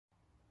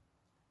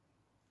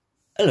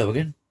Hello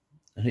again,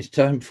 and it's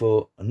time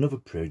for another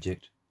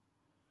project.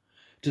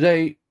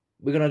 Today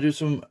we're going to do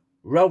some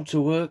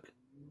router work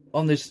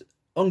on this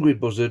hungry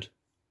buzzard,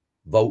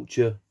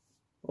 Vulture,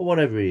 or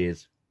whatever he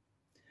is.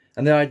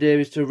 And the idea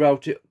is to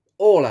route it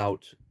all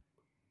out.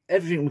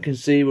 Everything we can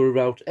see, we'll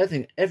route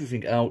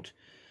everything out,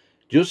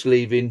 just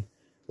leaving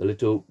the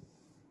little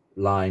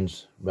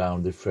lines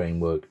round the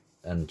framework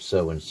and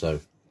so and so.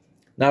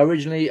 Now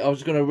originally I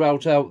was going to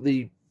route out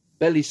the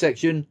belly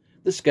section,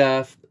 the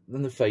scarf,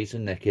 and the face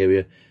and neck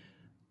area,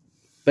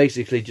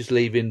 basically just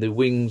leaving the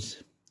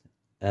wings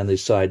and the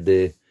side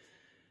there, and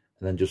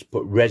then just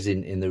put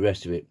resin in the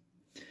rest of it.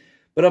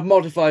 But I've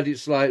modified it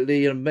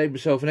slightly and made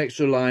myself an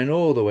extra line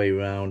all the way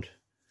around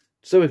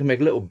so we can make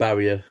a little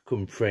barrier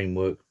come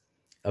framework,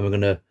 and we're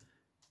going to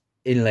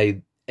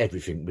inlay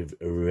everything with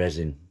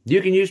resin.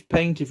 You can use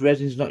paint if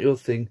resin's not your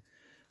thing.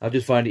 I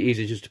just find it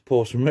easier just to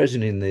pour some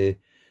resin in there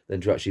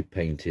than to actually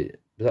paint it,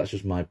 but that's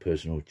just my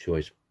personal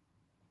choice.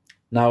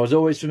 Now, as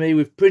always for me,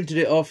 we've printed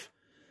it off.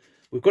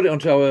 We've got it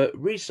onto our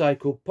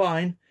recycled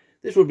pine.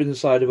 This would have been the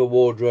side of a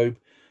wardrobe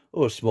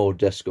or a small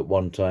desk at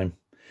one time.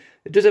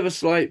 It does have a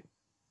slight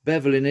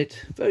bevel in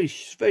it, very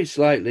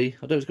slightly.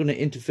 I don't know if it's going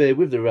to interfere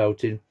with the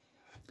routing.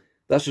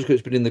 That's just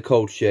because it's been in the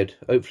cold shed.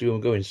 Hopefully when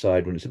we go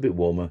inside, when it's a bit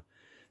warmer,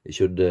 it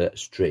should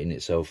straighten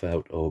itself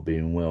out, all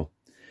being well.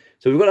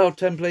 So we've got our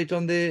template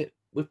on there.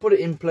 We've put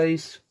it in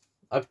place.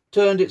 I've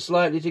turned it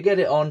slightly to get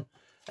it on,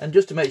 and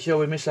just to make sure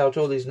we miss out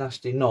all these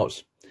nasty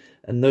knots.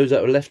 And those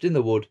that are left in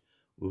the wood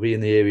will be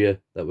in the area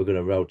that we're going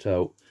to route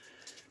out.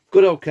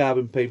 Good old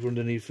carbon paper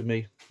underneath for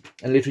me,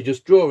 and literally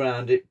just draw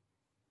around it.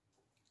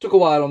 Took a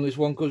while on this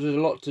one because there's a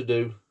lot to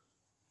do,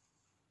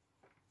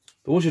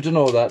 but once you've done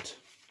all that,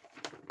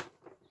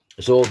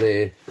 it's all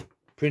there,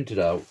 printed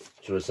out,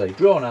 should I say,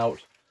 drawn out,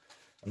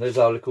 and there's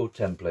our little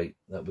template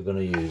that we're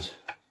going to use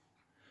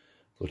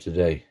for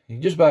today. You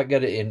can just about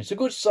get it in. It's a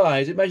good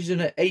size. It measures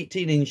in at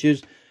 18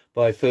 inches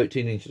by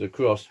 13 inches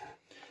across.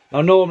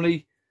 Now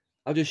normally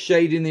I'll just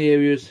shade in the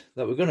areas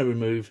that we're going to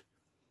remove.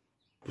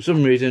 For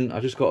some reason, I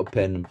just got a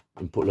pen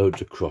and put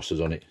loads of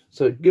crosses on it.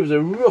 So it gives a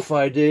rough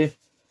idea.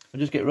 And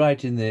just get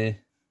right in there.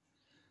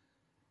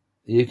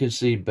 You can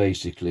see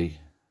basically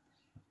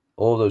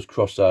all those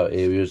crossed out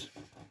areas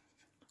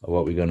are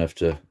what we're going to have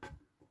to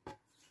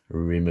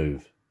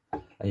remove.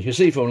 And you can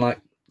see from,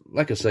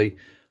 like I say,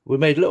 we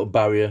made a little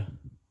barrier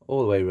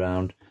all the way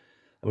around.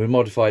 And we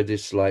modified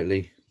this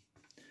slightly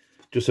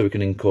just so we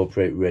can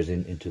incorporate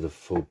resin into the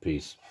full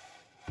piece.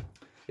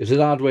 It's a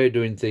hard way of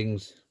doing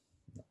things.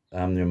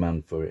 I'm the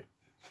man for it.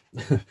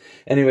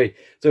 Anyway,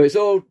 so it's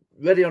all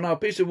ready on our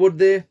piece of wood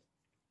there.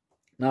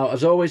 Now,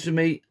 as always for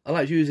me, I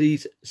like to use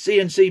these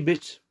CNC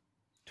bits,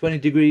 20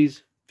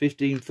 degrees,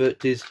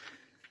 1530s,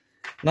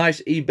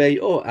 nice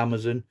eBay or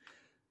Amazon.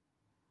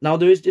 Now,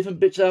 there is different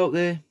bits out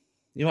there.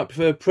 You might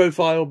prefer a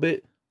profile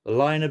bit, a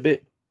liner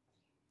bit.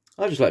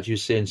 I just like to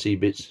use CNC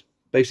bits,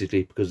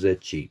 basically because they're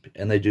cheap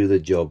and they do the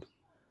job.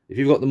 If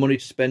you've got the money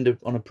to spend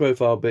on a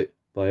profile bit,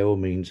 by all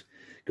means,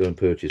 go and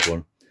purchase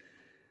one.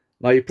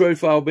 Now, your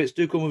profile bits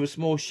do come with a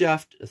small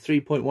shaft, a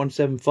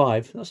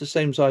 3.175. That's the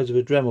same size of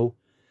a Dremel,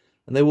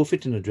 and they will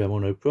fit in a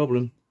Dremel, no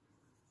problem.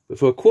 But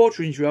for a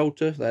 1/4 inch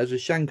router that has a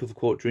shank of a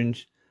 1/4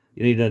 inch,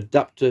 you need an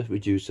adapter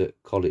reducer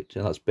collet,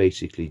 and that's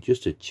basically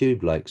just a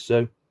tube like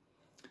so.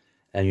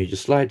 And you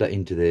just slide that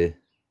into there.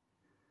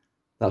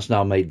 That's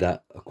now made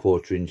that a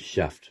 1/4 inch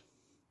shaft,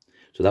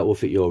 so that will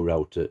fit your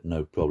router,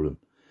 no problem.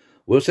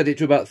 We'll set it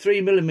to about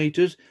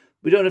 3mm.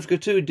 We don't have to go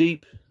too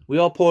deep. We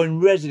are pouring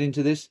resin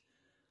into this.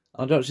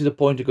 I don't see the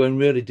point of going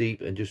really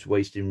deep and just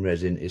wasting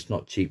resin. It's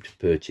not cheap to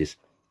purchase.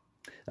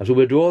 And so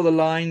we'll do all the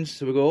lines.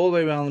 So we'll go all the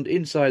way around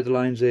inside the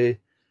lines there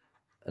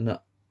and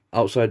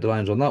outside the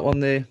lines on that one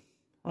there.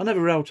 I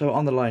never route out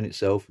on the line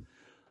itself.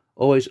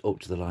 Always up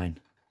to the line.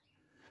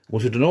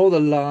 Once we've done all the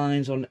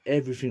lines on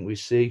everything we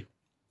see.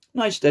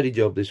 Nice steady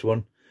job, this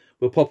one.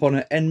 We'll pop on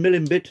an end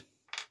milling bit.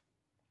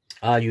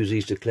 I use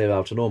these to clear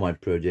out on all my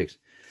projects.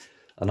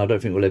 And I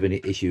don't think we'll have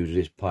any issues with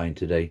this pine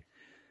today.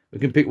 We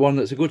can pick one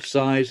that's a good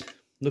size,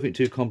 nothing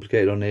too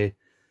complicated on here,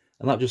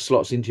 and that just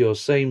slots into your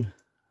same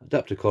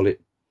adapter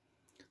collet.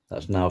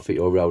 That's now fit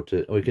your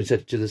router, or we can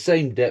set it to the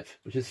same depth,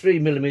 which is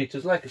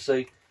 3mm. Like I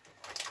say,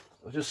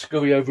 I'll just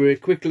scurry over here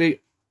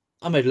quickly.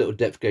 I made a little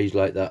depth gauge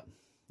like that,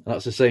 and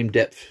that's the same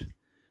depth,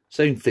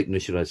 same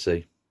thickness, should I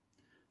say,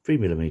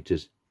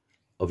 3mm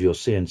of your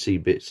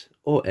CNC bits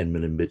or end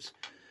milling bits,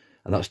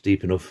 and that's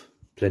deep enough,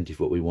 plenty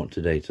for what we want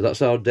today. So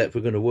that's our depth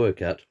we're going to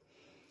work at.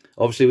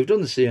 Obviously, we've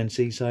done the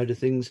CNC side of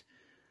things.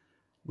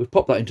 We've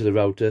popped that into the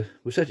router.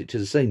 We've set it to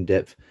the same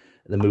depth.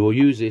 And then we will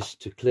use this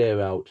to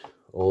clear out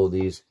all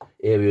these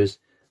areas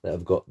that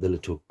have got the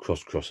little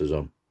crosses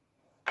on.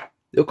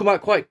 It'll come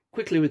out quite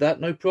quickly with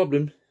that, no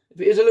problem. If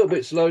it is a little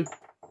bit slow,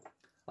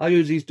 I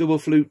use these double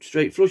flute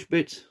straight flush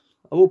bits.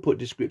 I will put a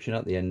description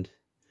at the end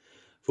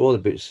for all the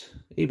bits.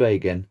 eBay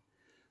again.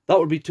 That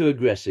would be too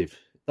aggressive.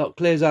 That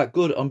clears out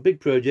good on big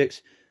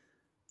projects.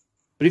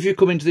 But if you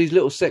come into these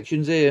little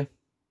sections here,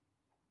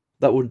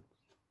 that would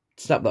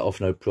snap that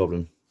off, no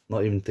problem.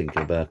 Not even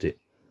thinking about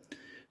it.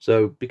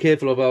 So be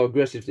careful of how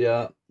aggressive they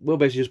are. We'll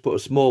basically just put a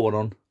small one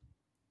on,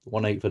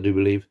 1/8 I do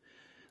believe,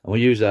 and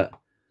we'll use that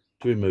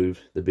to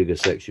remove the bigger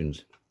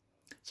sections.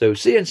 So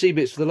CNC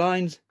bits for the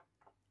lines,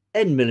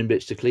 end milling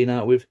bits to clean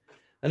out with,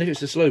 and if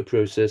it's a slow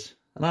process,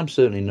 and I'm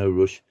certainly in no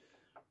rush,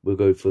 we'll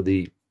go for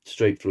the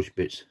straight flush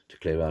bits to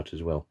clear out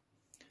as well.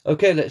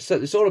 Okay, let's set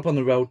this all up on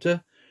the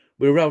router.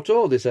 We'll route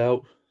all this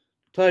out,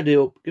 tidy it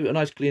up, give it a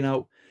nice clean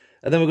out,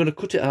 and then we're going to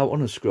cut it out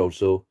on a scroll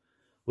saw.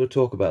 We'll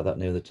talk about that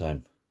near the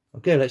time.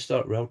 Okay, let's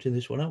start routing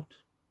this one out.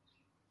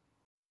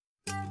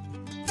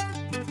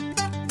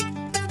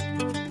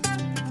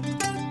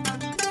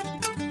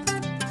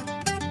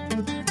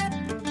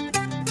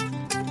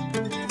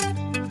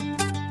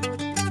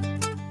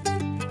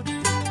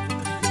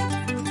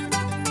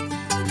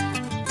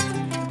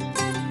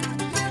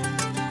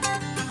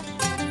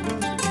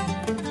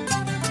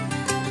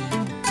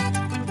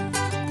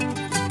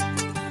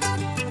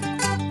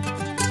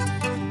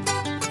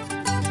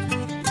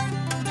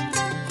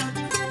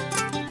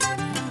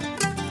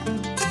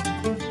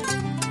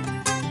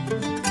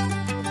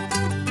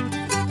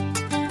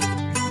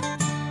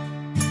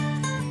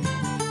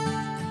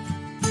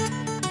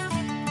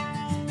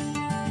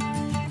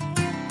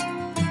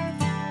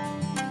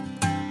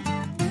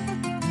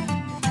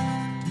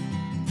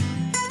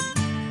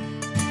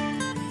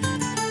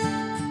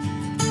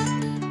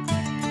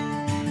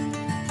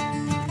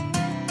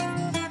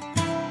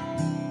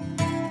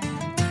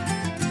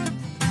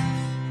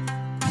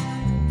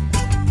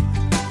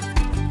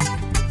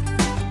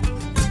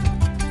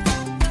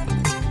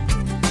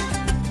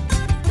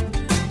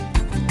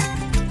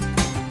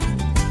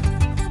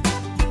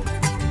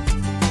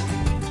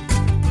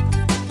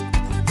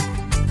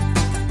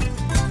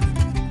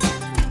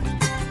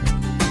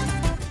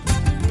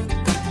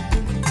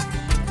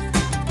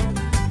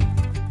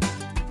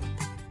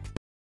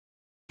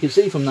 You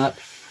can see from that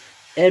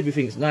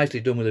everything's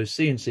nicely done with those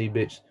CNC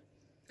bits,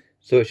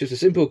 so it's just a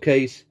simple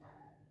case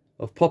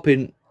of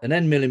popping an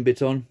end milling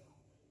bit on,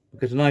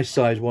 get a nice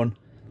size one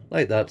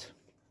like that.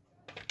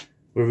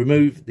 We'll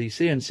remove the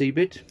CNC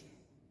bit.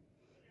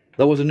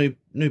 That was a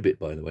new bit,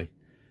 by the way,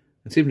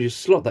 and simply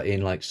just slot that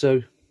in like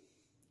so.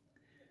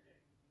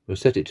 We'll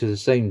set it to the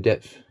same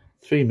depth,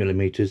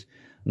 3mm.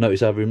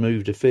 Notice I've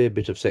removed a fair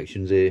bit of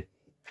sections here,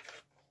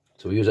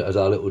 so we use it as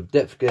our little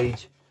depth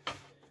gauge.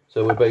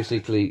 So we'll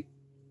basically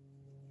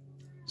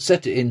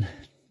set it in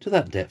to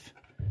that depth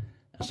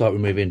and start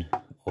removing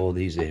all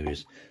these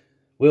areas.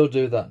 We'll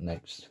do that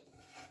next.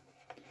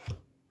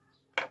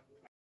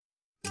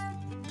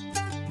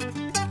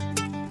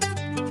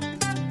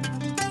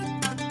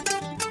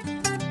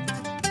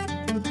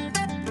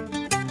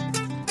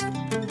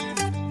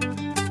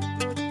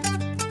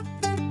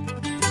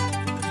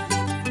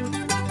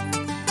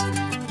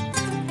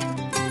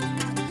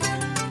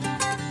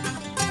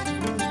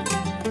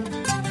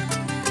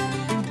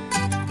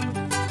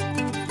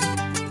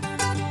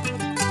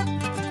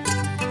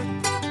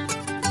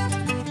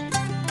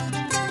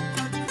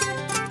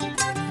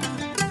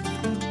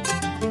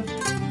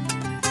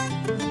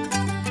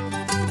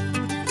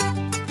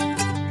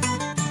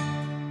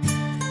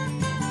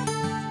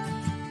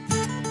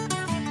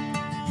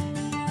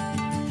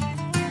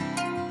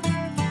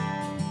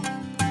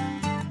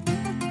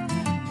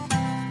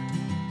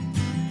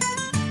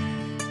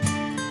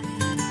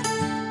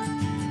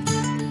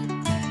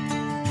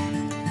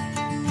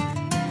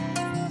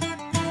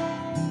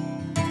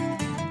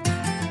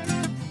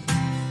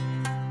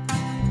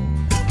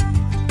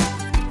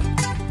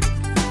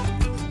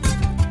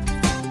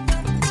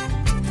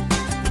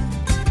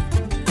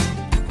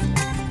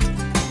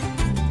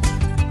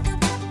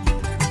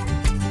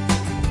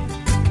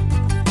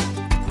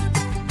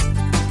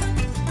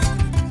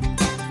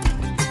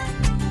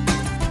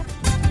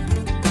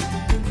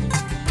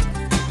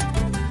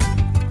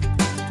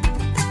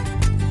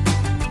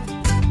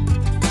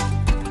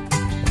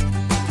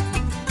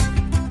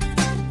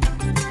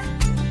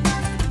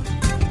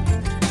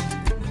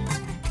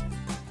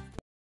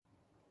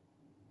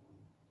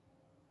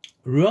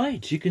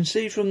 Right, you can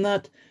see from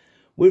that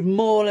we've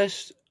more or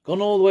less gone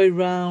all the way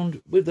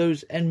round with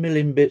those end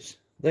milling bits.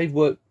 They've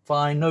worked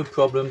fine, no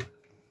problem.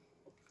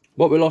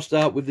 What we lost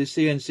out with the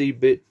CNC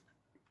bit,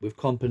 we've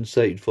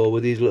compensated for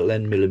with these little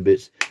end milling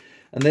bits.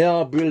 And they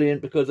are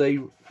brilliant because they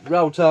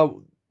route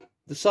out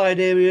the side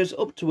areas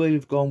up to where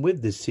we've gone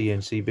with this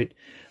CNC bit.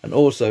 And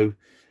also,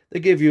 they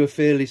give you a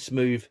fairly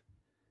smooth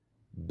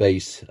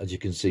base, as you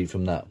can see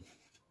from that.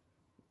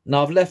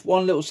 Now, I've left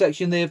one little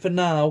section there for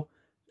now,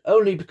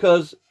 only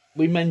because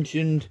we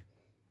mentioned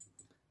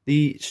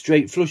the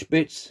straight flush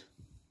bits,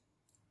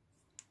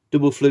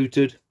 double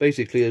fluted,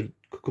 basically a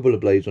couple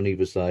of blades on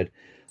either side,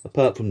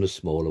 apart from the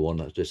smaller one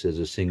that just says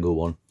a single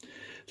one.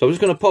 So I'm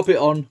just going to pop it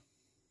on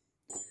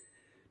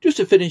just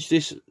to finish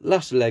this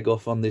last leg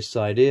off on this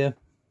side here,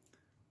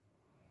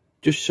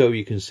 just so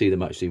you can see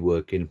them actually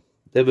working.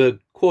 They have a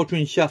 1/4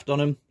 inch shaft on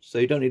them, so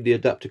you don't need the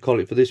adapter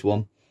collet for this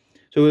one.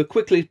 So we'll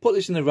quickly put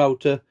this in the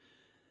router,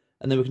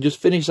 and then we can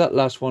just finish that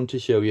last one to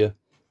show you,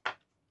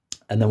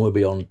 and then we'll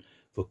be on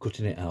for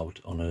cutting it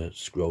out on a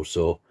scroll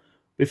saw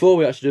before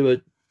we actually do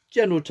a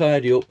general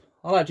tidy up,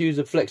 I like to use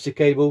a flexi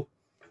cable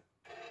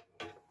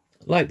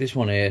like this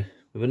one here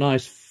with a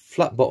nice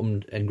flat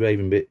bottomed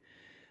engraving bit,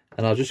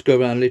 and I'll just go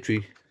around,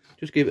 literally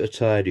just give it a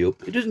tidy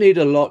up. It doesn't need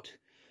a lot,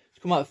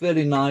 it's come out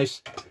fairly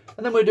nice.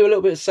 And then we'll do a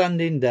little bit of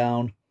sanding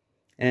down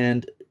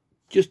and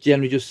just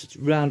generally just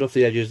round off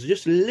the edges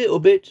just a little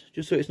bit,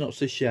 just so it's not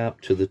so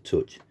sharp to the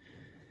touch.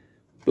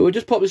 But we'll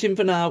just pop this in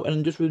for now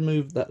and just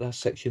remove that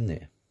last section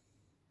there.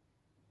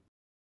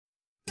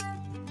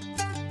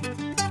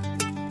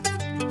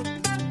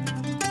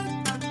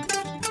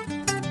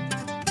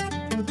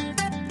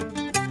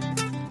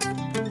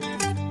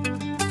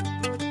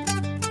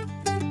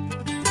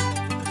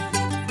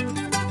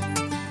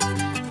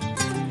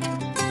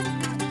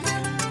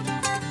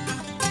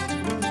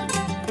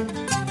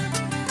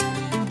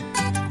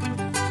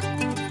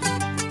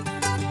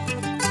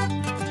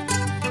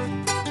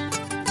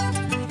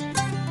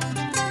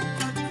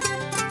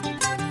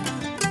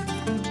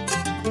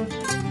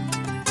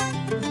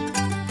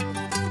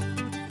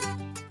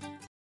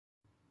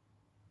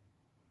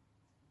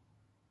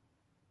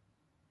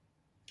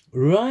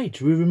 Right,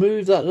 we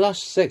removed that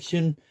last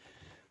section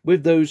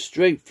with those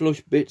straight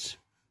flush bits.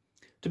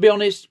 To be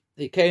honest,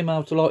 it came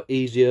out a lot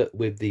easier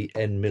with the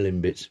end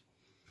milling bits.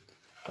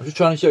 I'm just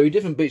trying to show you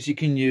different bits you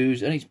can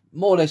use, and it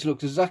more or less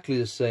looks exactly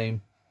the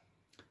same.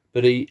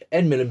 But the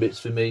end milling bits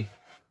for me,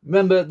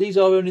 remember, these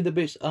are only the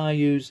bits I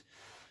use.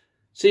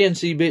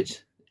 CNC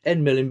bits,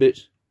 end milling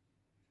bits.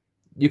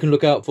 You can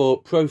look out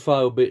for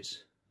profile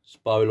bits,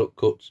 spiral up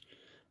cuts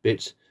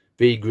bits,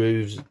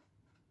 V-grooves,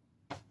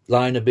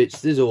 liner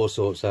bits. There's all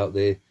sorts out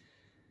there.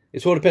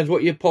 It all depends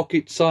what your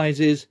pocket size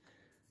is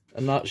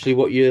and actually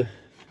what you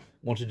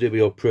want to do with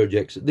your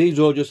projects. These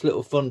are all just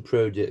little fun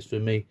projects for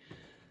me.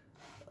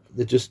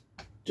 They're just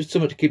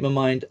something to keep my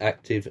mind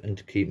active and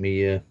to keep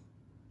me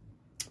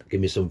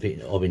give me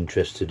something of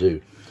interest to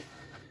do.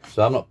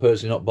 So I'm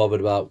personally not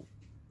bothered about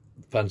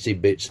fancy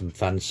bits and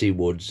fancy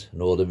woods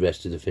and all the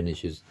rest of the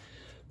finishes.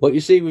 What you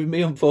see with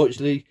me,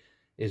 unfortunately,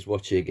 is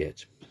what you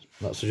get.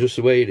 That's just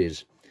the way it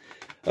is.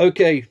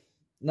 Okay,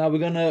 now we're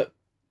going to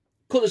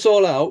cut this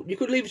all out. You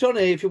could leave it on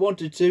here if you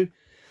wanted to.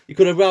 You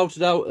could have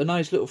routed out a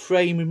nice little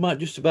frame. We might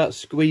just about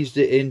squeezed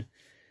it in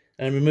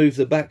and remove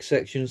the back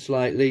section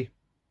slightly.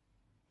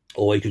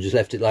 Or you could just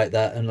left it like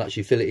that and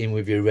actually fill it in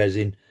with your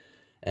resin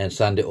and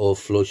sand it all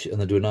flush and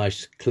then do a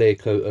nice clear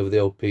coat over the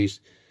old piece.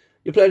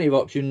 You've plenty of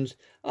options.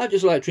 I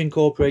just like to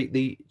incorporate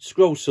the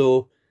scroll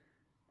saw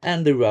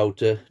and the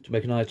router to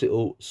make a nice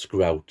little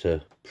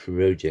scrouter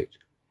project.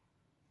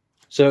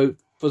 So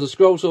for the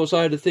scroll saw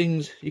side of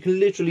things, you can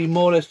literally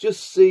more or less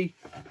just see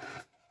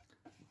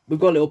we've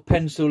got a little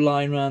pencil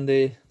line around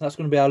there. That's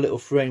going to be our little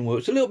framework.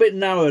 It's a little bit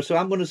narrow, so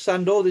I'm going to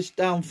sand all this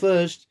down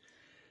first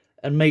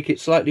and make it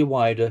slightly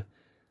wider.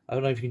 I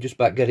don't know if you can just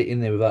about get it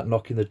in there without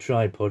knocking the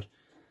tripod.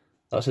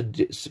 That's a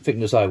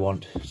thickness I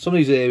want. Some of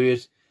these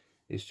areas,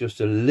 it's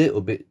just a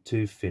little bit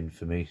too thin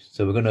for me.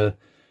 So we're going to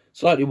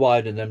slightly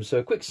widen them.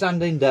 So quick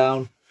sanding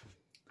down,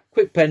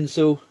 quick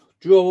pencil,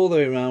 draw all the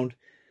way around.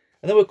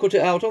 And then we'll cut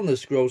it out on the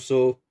scroll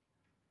saw.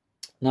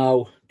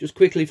 Now, just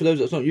quickly, for those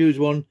that's not used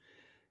one,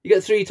 you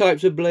get 3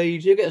 types of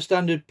blades. You get a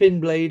standard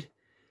pin blade,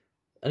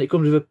 and it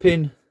comes with a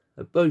pin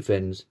at both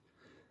ends.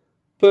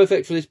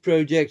 Perfect for this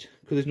project,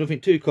 because there's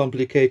nothing too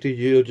complicated.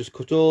 You'll just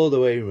cut all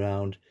the way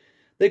around.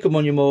 They come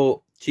on your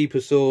more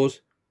cheaper saws.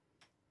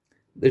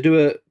 They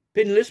do a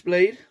pinless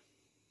blade.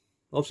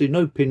 Obviously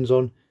no pins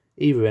on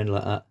either end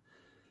like that.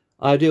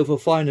 Ideal for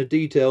finer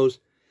details.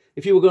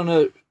 If you were going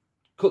to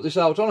cut this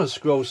out on a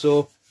scroll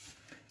saw,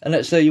 and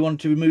let's say you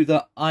want to remove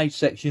that eye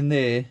section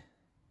there,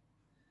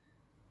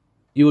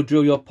 you will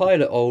drill your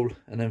pilot hole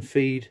and then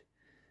feed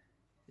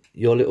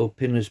your little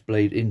pinless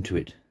blade into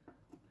it.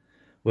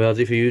 Whereas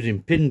if you're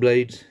using pin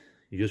blades,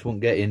 you just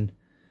won't get in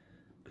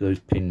because those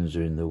pins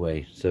are in the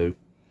way. So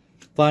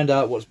find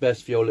out what's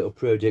best for your little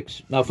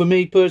projects. Now for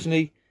me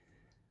personally,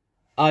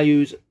 I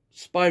use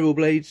spiral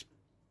blades.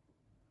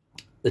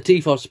 The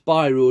teeth are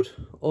spiraled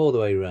all the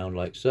way around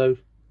like so.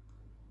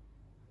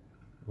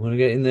 I'm going to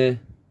get in there.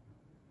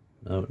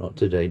 No, not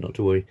today, not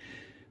to worry.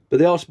 But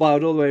they are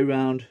spiraled all the way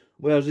around.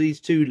 Whereas these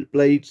 2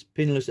 blades,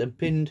 pinless and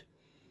pinned,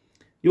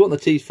 you want the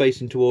teeth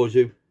facing towards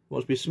you. You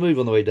want it to be smooth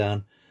on the way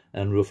down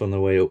and rough on the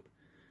way up.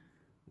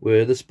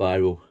 Where the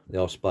spiral, they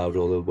are spiraled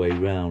all the way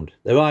round.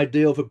 They're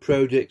ideal for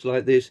projects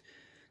like this,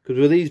 because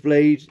with these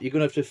blades you're going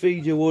to have to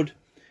feed your wood.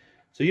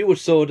 So you would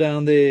saw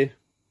down there,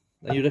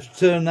 and you'd have to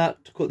turn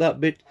that to cut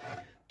that bit,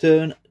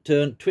 turn,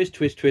 twist,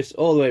 twist, twist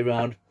all the way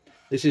around.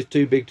 This is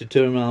too big to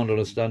turn around on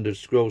a standard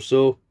scroll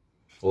saw,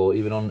 or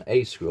even on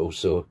a scroll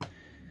saw.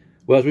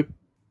 Whereas with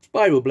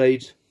spiral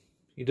blades,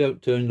 you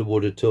don't turn the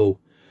wood at all.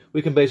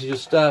 We can basically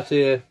just start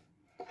here,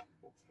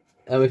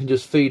 and we can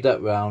just feed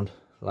that round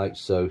like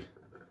so,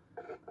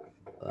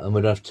 and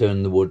we don't have to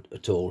turn the wood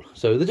at all.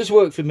 So they just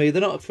work for me.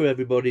 They're not for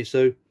everybody,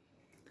 so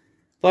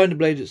find a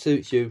blade that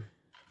suits you.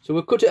 So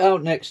we'll cut it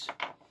out next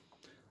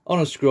on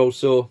a scroll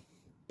saw.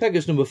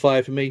 Pegas number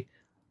 5 for me.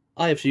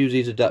 I have to use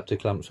these adapter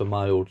clamps on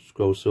my old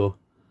scroll saw.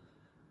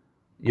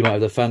 You might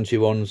have the fancy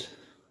ones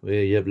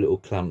where you have little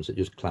clamps that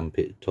just clamp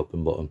it top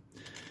and bottom.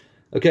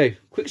 Okay,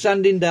 quick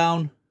sanding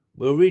down,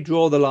 we'll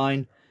redraw the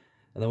line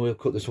and then we'll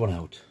cut this one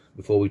out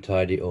before we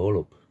tidy it all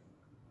up.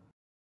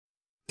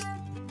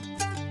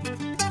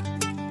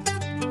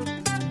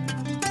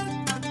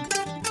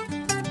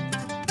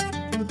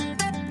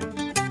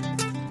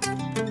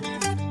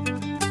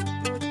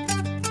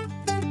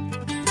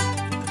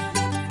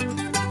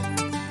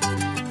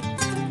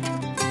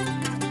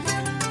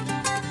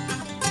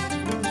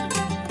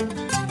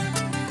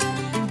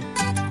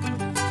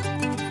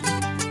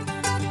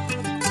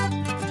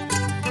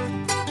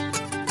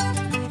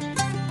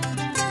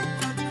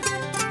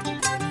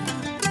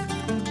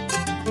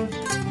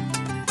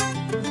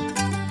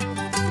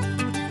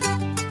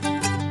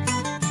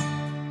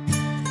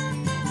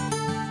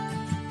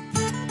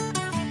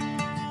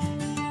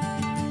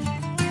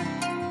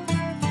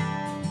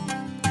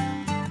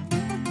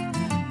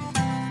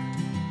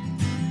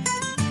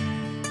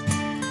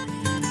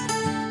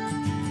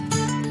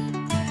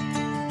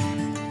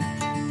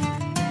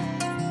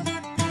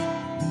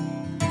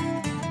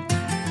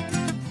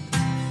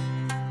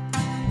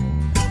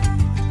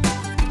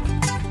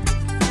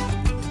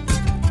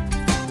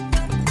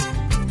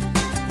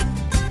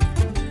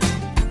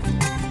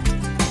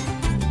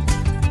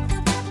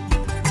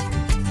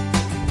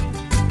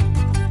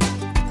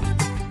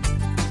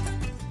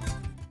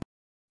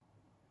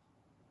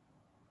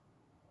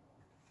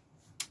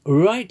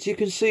 Right, you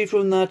can see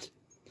from that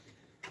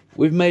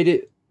we've made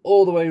it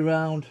all the way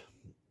around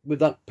with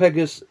that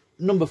Pegasus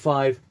number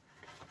 5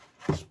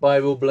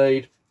 spiral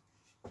blade,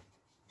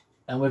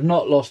 and we've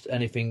not lost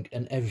anything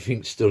and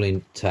everything's still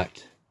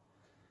intact.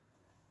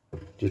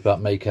 Just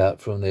about make out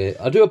from there.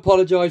 I do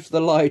apologise for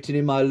the lighting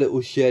in my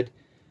little shed.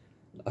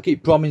 I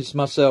keep promising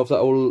myself that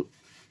I will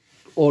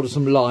order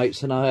some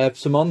lights, and I have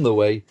some on the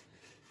way,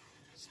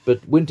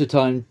 but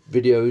wintertime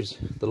videos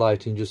the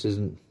lighting just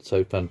isn't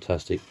so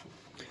fantastic.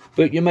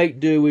 But you make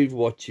do with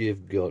what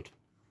you've got.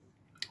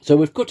 So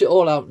we've cut it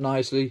all out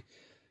nicely.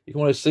 You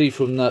can want to see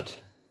from that.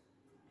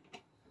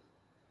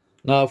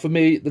 Now for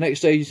me, the next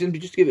stage is simply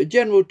just to give it a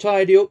general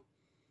tidy up.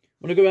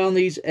 I'm going to go around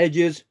these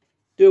edges,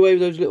 do away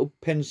with those little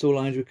pencil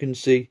lines we can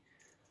see.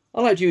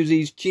 I like to use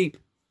these cheap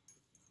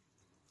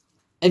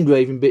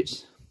engraving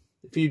bits.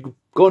 If you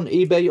go on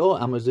eBay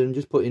or Amazon,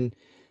 just put in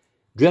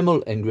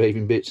Dremel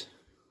engraving bits,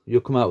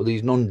 you'll come out with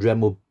these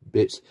non-Dremel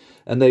bits,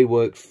 and they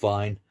work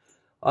fine.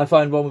 I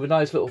find one with a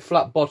nice little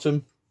flat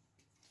bottom,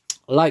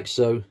 like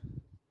so.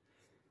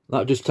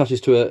 That just attaches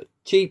to a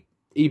cheap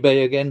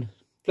eBay again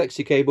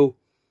flexi cable,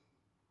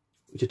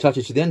 which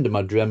attaches to the end of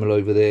my Dremel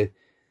over there. And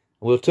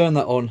we'll turn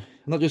that on,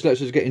 and that just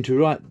lets us get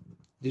into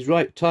these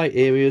right tight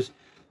areas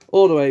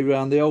all the way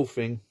around the whole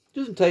thing. It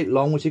doesn't take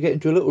long once you get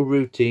into a little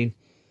routine.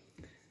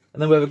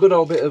 And then we have a good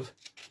old bit of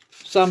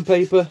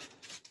sandpaper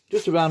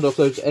just to round off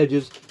those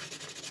edges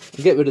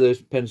and get rid of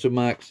those pencil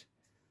marks.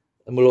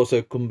 And we'll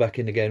also come back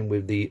in again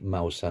with the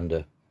mouse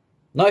sander.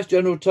 Nice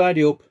general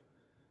tidy up,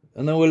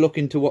 and then we'll look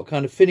into what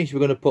kind of finish we're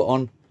going to put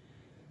on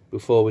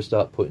before we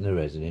start putting the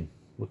resin in.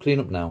 We'll clean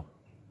up now.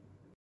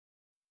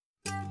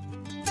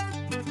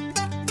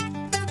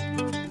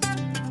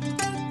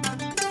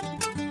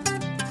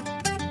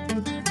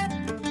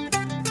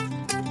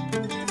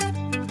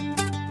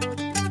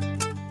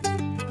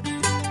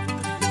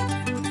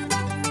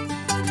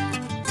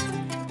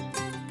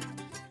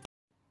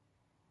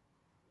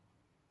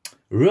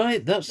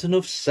 Right, that's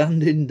enough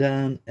sanding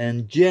down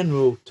and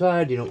general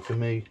tidying up for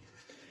me.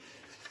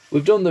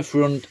 We've done the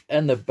front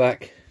and the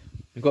back.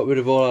 We've got rid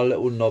of all our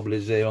little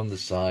knobblies there on the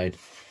side.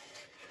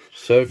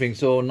 So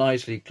everything's all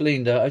nicely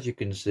cleaned out, as you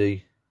can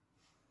see,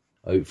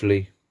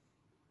 hopefully.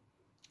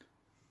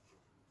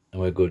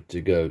 And we're good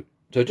to go.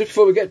 So just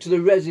before we get to the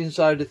resin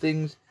side of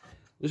things,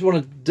 I just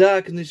want to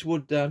darken this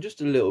wood down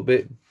just a little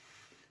bit.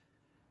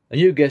 And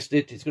you guessed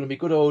it, it's going to be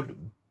good old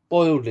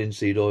boiled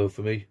linseed oil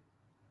for me.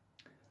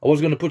 I was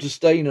going to put a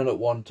stain on at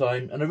one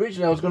time, and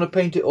originally I was going to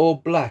paint it all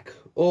black,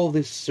 all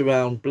this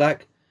surround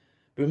black.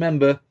 But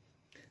remember,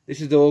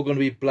 this is all going to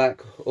be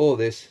black, all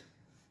this,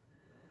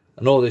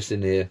 and all this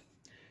in here.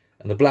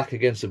 And the black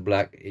against the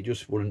black, it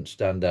just wouldn't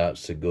stand out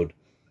so good.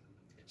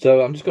 So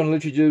I'm just going to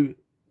literally do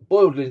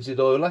boiled linseed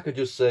oil, like I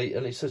just say,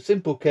 and it's a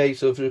simple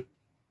case of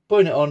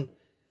putting it on.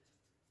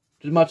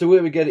 Doesn't matter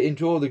where we get it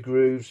into all the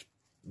grooves,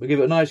 we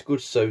give it a nice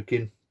good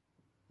soaking.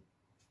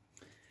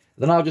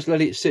 Then I'll just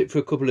let it sit for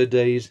a couple of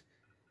days.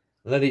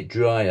 Let it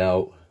dry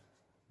out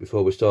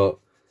before we start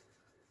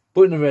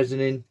putting the resin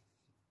in.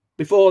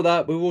 Before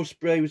that, we will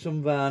spray with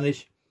some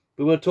varnish,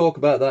 but we'll talk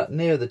about that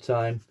near the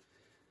time.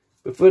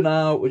 But for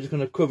now, we're just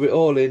going to cover it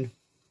all in.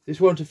 This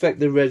won't affect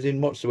the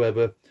resin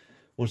whatsoever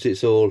once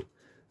it's all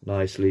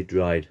nicely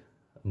dried.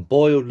 And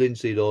boiled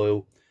linseed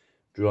oil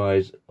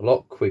dries a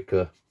lot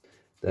quicker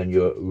than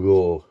your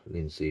raw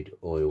linseed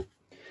oil.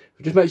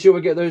 Just make sure we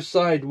get those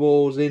side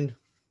walls in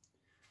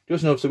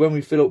just enough so when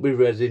we fill up with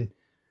resin,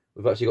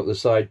 we've actually got the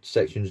side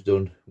sections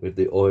done with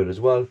the oil as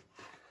well.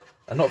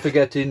 And not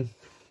forgetting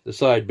the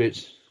side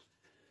bits.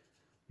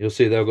 You'll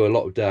see they'll go a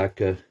lot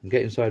darker. And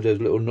get inside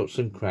those little nuts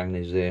and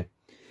crannies there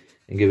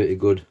and give it a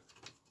good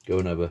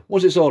going over.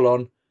 Once it's all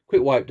on,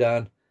 quick wipe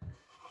down,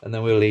 and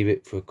then we'll leave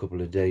it for a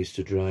couple of days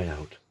to dry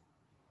out.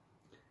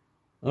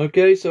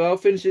 Okay, so I'll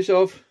finish this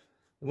off,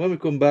 and when we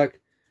come back,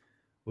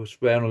 we'll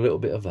spray on a little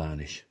bit of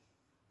varnish.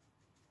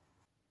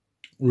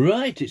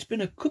 Right, it's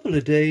been a couple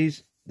of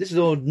days. This is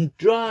all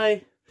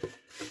dry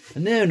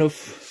and near enough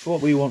for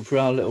what we want for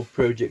our little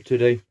project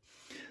today.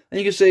 And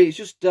you can see it's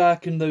just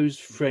darkened those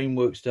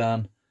frameworks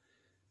down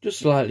just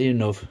slightly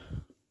enough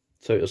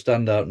so it'll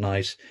stand out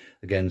nice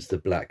against the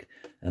black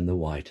and the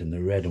white and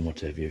the red and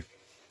whatever you.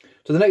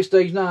 So the next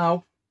stage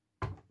now,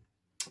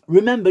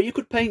 remember you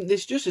could paint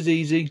this just as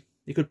easy.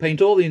 You could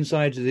paint all the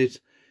insides of it,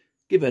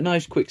 give it a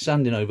nice quick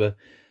sanding over,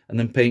 and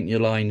then paint your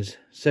lines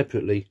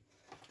separately.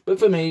 But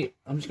for me,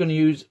 I'm just going to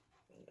use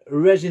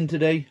resin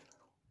today,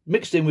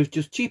 mixed in with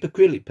just cheap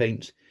acrylic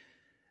paints,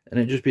 and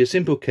it'll just be a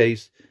simple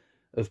case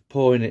of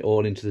pouring it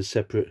all into the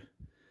separate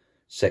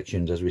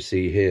sections as we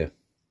see here.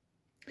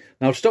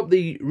 Now to stop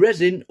the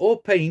resin or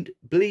paint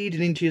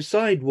bleeding into your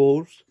side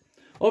walls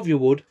of your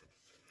wood,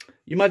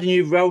 you imagine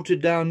you've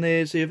routed down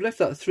there, so you've left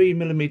that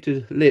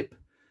 3mm lip.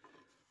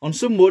 On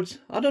some woods,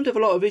 I don't have a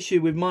lot of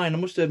issue with mine, I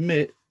must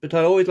admit, but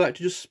I always like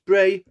to just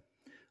spray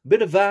a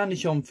bit of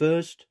varnish on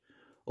first,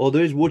 or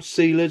there is wood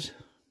sealers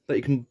that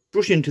you can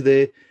brush into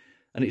there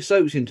and it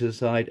soaks into the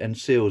side and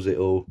seals it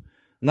all.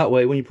 And that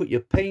way when you put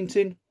your paint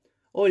in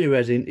or your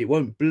resin, it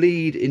won't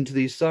bleed into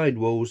these side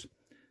walls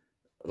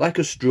like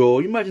a straw.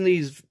 You imagine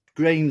these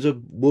grains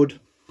of wood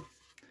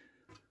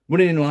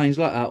running in lines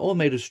like that, all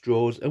made of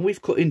straws, and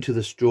we've cut into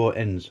the straw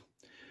ends.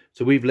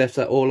 So we've left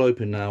that all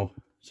open now,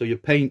 so your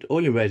paint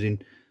or your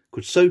resin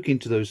could soak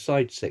into those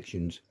side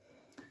sections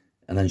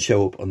and then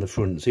show up on the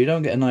front, so you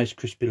don't get a nice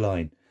crispy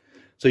line.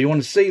 So you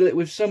want to seal it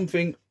with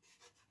something,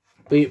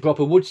 be it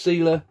proper wood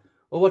sealer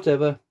or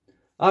whatever.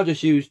 I'll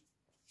just use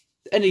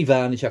any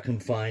varnish I can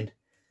find.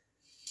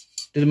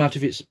 Doesn't matter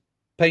if it's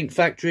Paint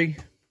Factory,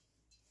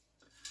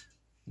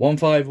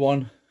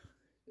 151,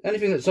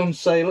 anything that's on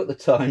sale at the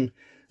time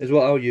is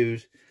what I'll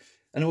use.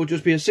 And it will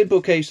just be a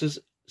simple case of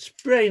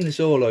spraying this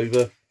all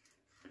over.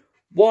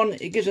 One,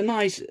 it gives a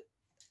nice,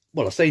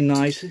 well I say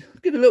nice,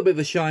 give a little bit of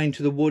a shine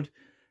to the wood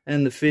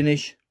and the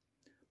finish.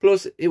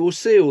 Plus it will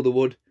seal the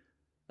wood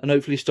and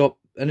hopefully stop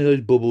any of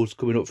those bubbles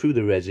coming up through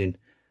the resin.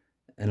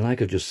 And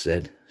like I've just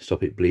said,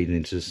 stop it bleeding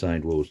into the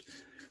side walls.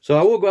 So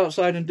I will go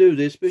outside and do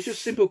this, but it's just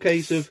a simple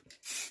case of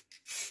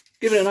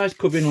giving it a nice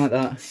covering like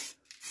that.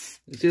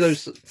 You see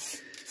those,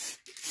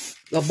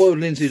 that boiled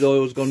linseed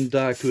oil's gone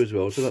darker as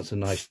well, so that's a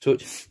nice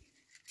touch.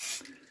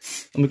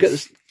 And we get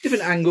the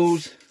different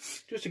angles,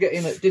 just to get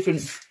in at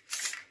different,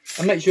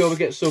 and make sure we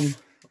get some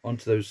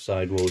onto those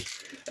side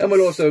walls. And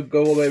we'll also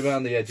go all the way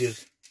around the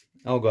edges.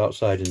 I'll go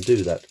outside and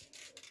do that.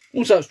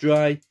 Once that's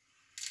dry,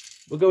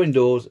 we'll go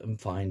indoors and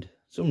find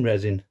some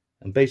resin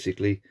and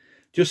basically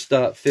just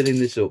start filling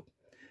this up.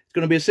 It's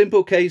going to be a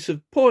simple case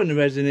of pouring the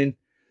resin in,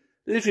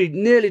 literally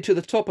nearly to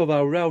the top of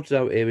our routed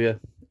out area,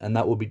 and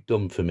that will be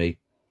done for me.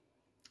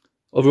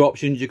 Other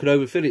options, you could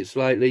overfill it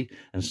slightly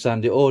and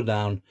sand it all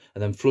down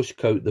and then flush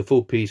coat the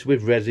full piece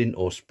with resin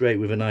or spray it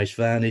with a nice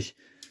varnish.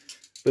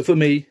 But for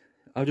me,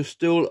 I just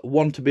still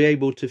want to be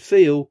able to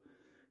feel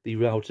the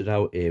routed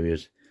out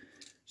areas.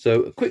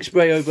 So a quick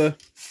spray over.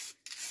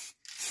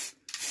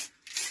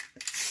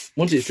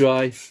 Once it's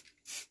dry,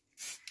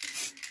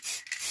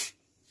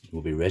 it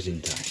will be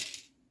resin time.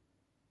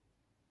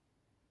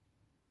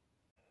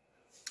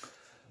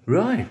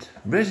 Right,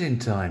 resin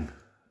time.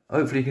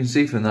 Hopefully you can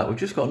see from that, we've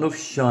just got enough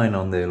shine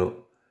on there,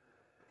 look.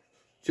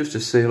 Just to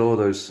seal all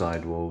those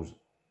side walls.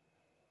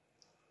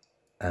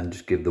 And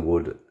just give the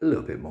wood a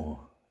little bit more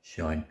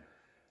shine.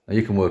 Now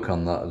you can work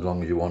on that as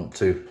long as you want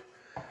to.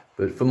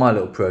 But for my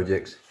little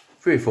projects,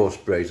 3 or 4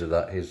 sprays of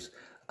that is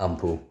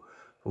ample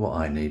for what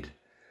I need.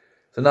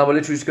 So now we're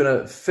literally just going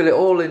to fill it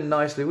all in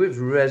nicely with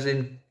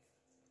resin.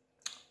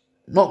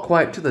 Not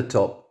quite to the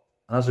top.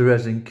 And as the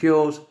resin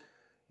cures,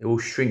 it will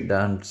shrink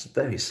down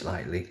very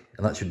slightly.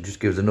 And that should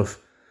just give us enough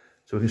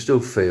so we can still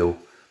feel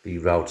the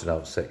routed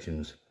out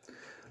sections.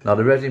 Now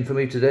the resin for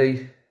me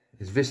today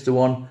is Vista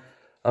one.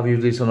 I've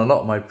used this on a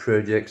lot of my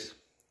projects.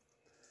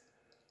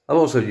 I've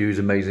also used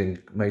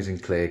amazing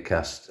clear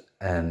cast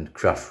and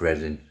craft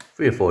resin,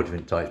 3 or 4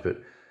 different types,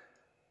 but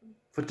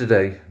for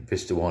today,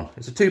 Vista one.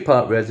 It's a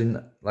 2-part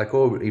resin, like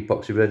all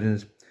epoxy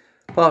resins.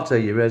 Part A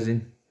your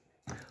resin,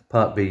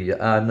 part B your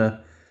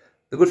hardener.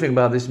 The good thing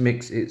about this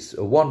mix, it's a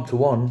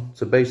 1-to-1,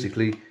 so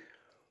basically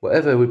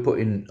whatever we put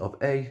in of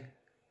A,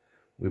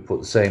 we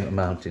put the same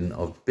amount in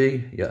of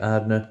B, your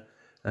hardener,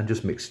 and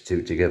just mix the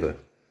two together.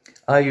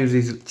 I use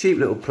these cheap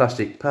little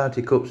plastic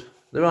party cups.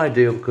 They're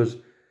ideal because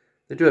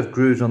they do have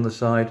grooves on the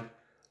side,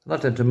 and I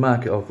tend to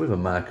mark it off with a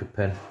marker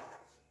pen.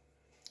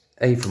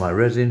 A for my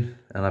resin,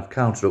 and I've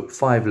counted up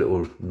 5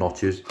 little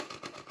notches,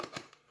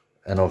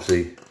 and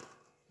obviously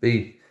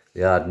B,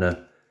 the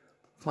hardener,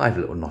 5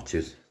 little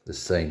notches, the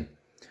same.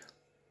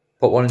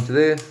 Put one into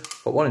there,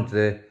 put one into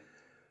there,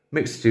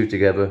 mix the two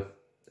together,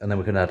 and then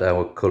we can add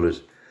our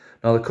colours.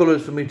 Now the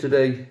colours for me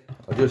today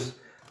are just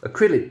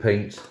acrylic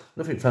paints,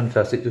 nothing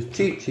fantastic, just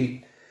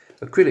cheap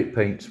acrylic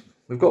paints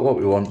we've got what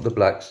we want, the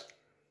blacks,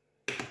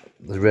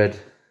 the red,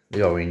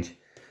 the orange,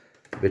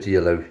 a bit of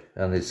yellow,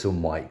 and there's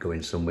some white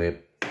going somewhere.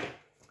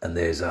 And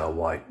there's our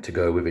white to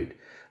go with it.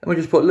 And we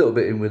just put a little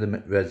bit in with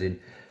the resin,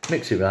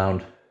 mix it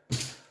around.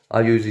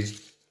 I use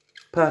these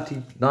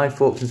party knife,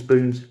 forks and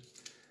spoons.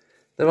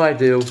 They're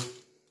ideal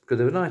because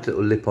they're a nice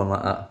little lip on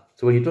like that.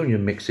 So when you're done your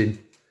mixing,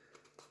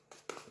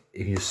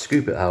 you can just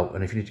scoop it out,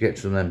 and if you need to get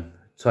to some of them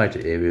tighter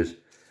areas,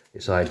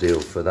 it's ideal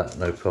for that,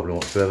 no problem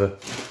whatsoever.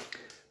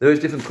 There is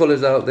different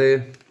colours out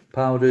there,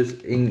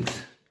 powders,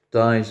 inks,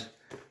 dyes,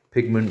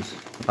 pigments.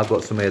 I've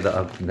got some here that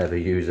I've never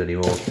used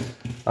anymore.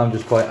 I'm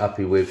just quite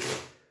happy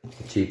with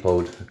the cheap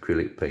old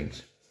acrylic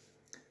paints.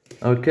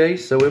 Okay,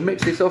 so we'll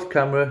mix this off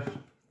camera,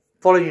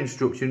 follow your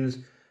instructions,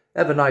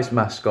 have a nice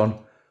mask on,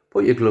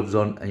 put your gloves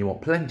on, and you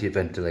want plenty of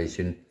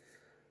ventilation.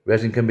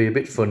 Resin can be a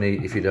bit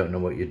funny if you don't know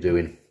what you're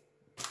doing.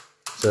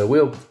 So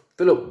we'll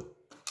fill up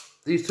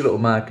these two little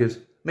markers,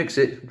 mix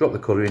it, drop the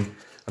colour in,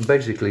 and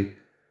basically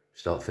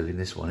start filling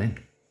this one in.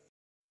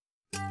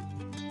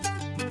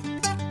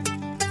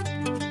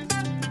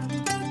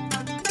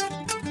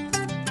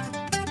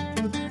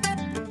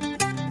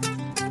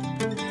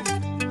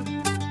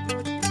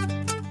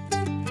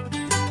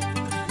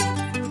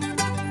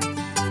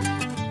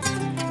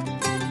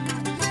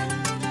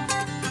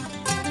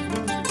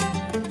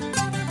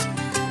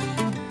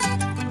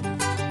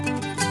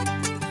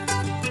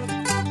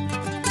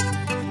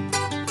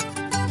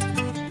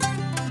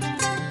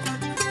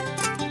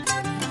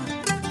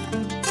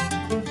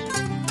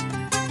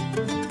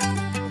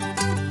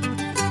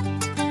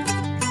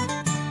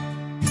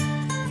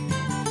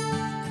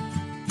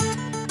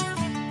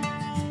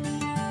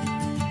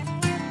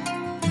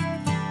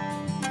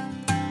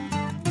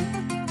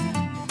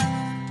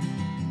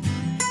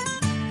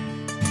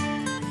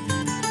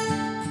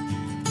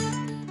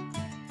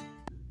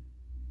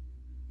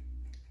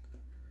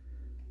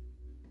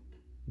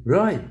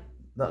 Right,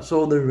 that's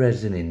all the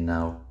resin in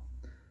now.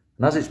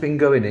 And as it's been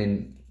going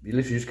in, you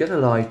literally just get a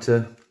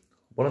lighter,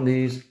 one of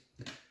these,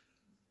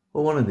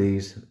 or one of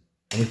these,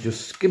 and you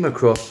just skim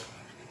across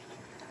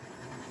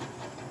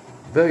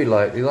very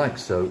lightly, like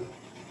so.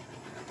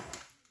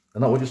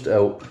 And that will just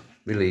help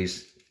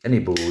release any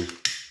bubbles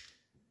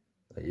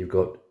that you've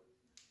got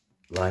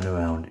lying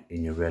around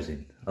in your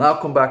resin. And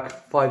I'll come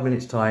back 5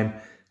 minutes time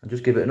and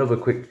just give it another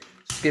quick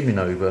skimming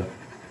over.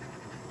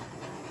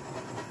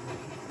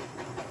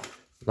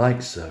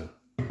 Like so.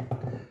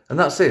 And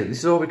that's it. This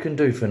is all we can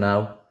do for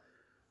now.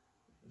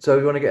 So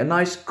we want to get a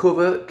nice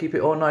cover, keep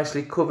it all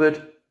nicely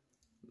covered,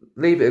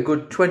 leave it a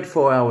good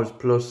 24 hours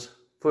plus,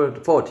 for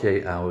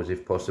 48 hours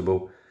if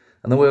possible,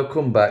 and then we'll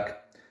come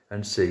back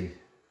and see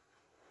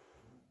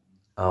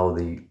how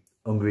the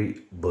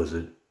hungry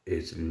buzzard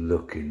is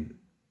looking.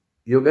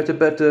 You'll get a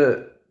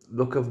better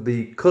look of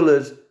the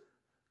colours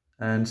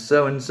and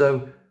so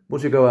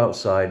once we go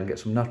outside and get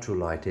some natural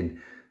lighting, and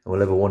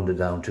we'll have a wander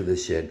down to the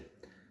shed.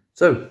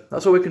 So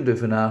that's all we can do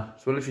for now.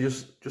 So if you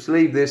just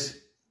leave this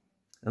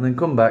and then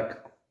come back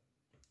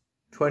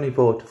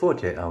 24 to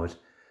 48 hours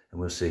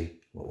and we'll see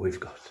what we've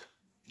got.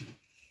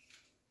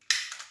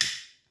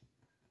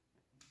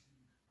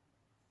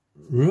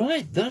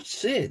 Right,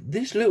 that's it.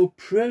 This little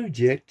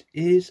project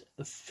is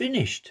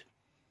finished.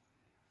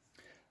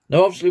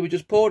 Now obviously we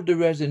just poured the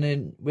resin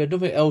in. We had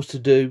nothing else to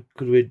do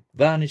because we'd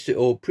varnished it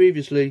all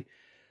previously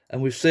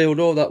and we've sealed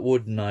all that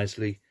wood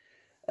nicely.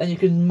 And you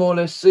can more or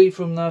less see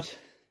from that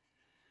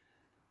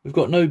we've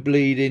got no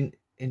bleeding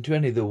into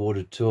any of the wood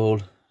at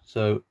all,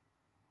 so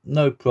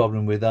no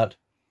problem with that.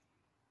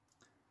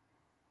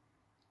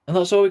 And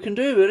that's all we can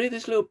do really.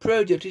 This little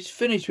project is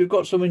finished. We've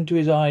got some into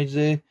his eyes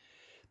there.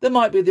 There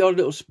might be the odd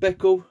little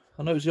speckle.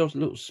 I noticed the odd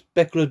little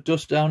speckle of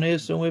dust down here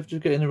somewhere,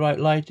 just getting the right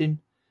lighting.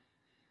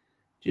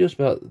 Just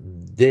about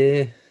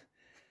there.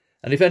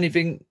 And if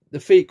anything, the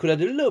feet could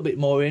add a little bit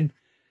more in,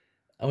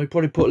 and we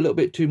probably put a little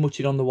bit too much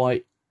in on the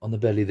white on the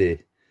belly there.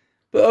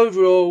 But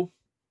overall,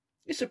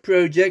 it's a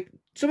project.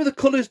 Some of the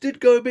colours did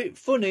go a bit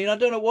funny, and I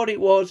don't know what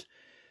it was.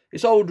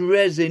 It's old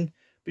resin,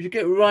 but you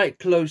get right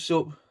close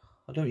up.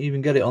 I don't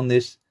even get it on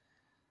this.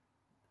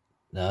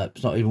 No,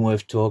 it's not even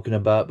worth talking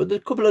about. But there's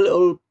a couple of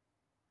little,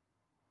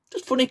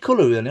 just funny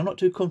colour really. I'm not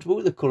too comfortable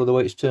with the colour the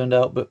way it's turned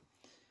out, but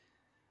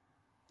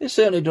it's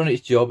certainly done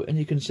its job, and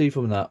you can see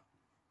from that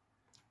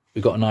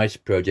we've got a nice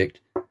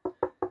project.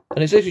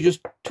 And it's literally just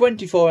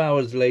 24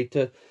 hours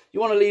later. You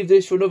want to leave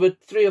this for another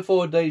 3 or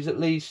 4 days at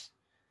least,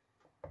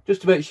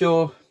 just to make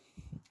sure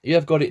you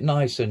have got it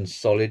nice and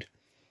solid.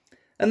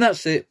 And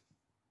that's it.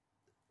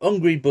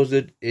 Hungry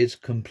Buzzard is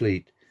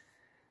complete.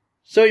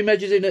 So he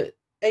measures in at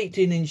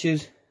 18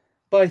 inches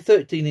by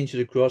 13 inches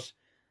across.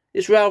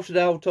 It's routed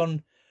out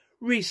on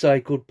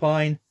recycled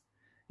pine,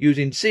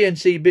 using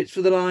CNC bits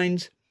for the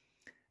lines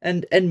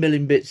and end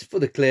milling bits for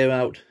the clear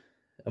out.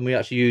 And we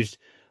actually used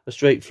a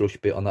straight flush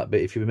bit on that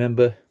bit, if you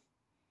remember.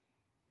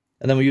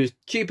 And then we used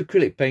cheap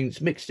acrylic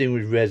paints mixed in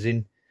with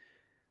resin,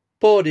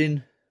 poured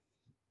in.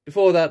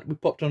 Before that, we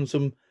popped on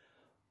some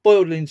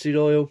boiled linseed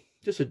oil,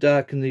 just to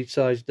darken the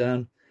sides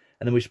down.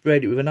 And then we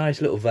sprayed it with a nice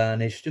little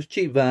varnish, just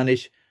cheap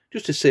varnish,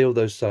 just to seal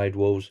those side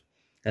walls.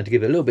 and to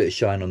give it a little bit of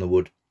shine on the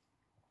wood,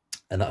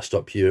 and that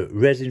stops your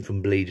resin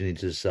from bleeding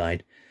into the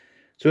side.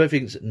 So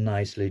everything's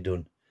nicely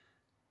done.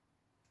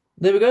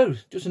 There we go,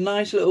 just a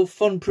nice little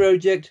fun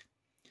project.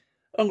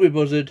 Hungry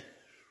buzzard,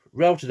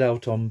 routed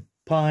out on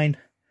pine,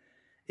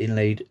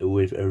 inlaid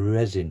with a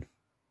resin.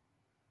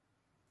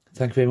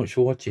 Thank you very much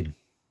for watching.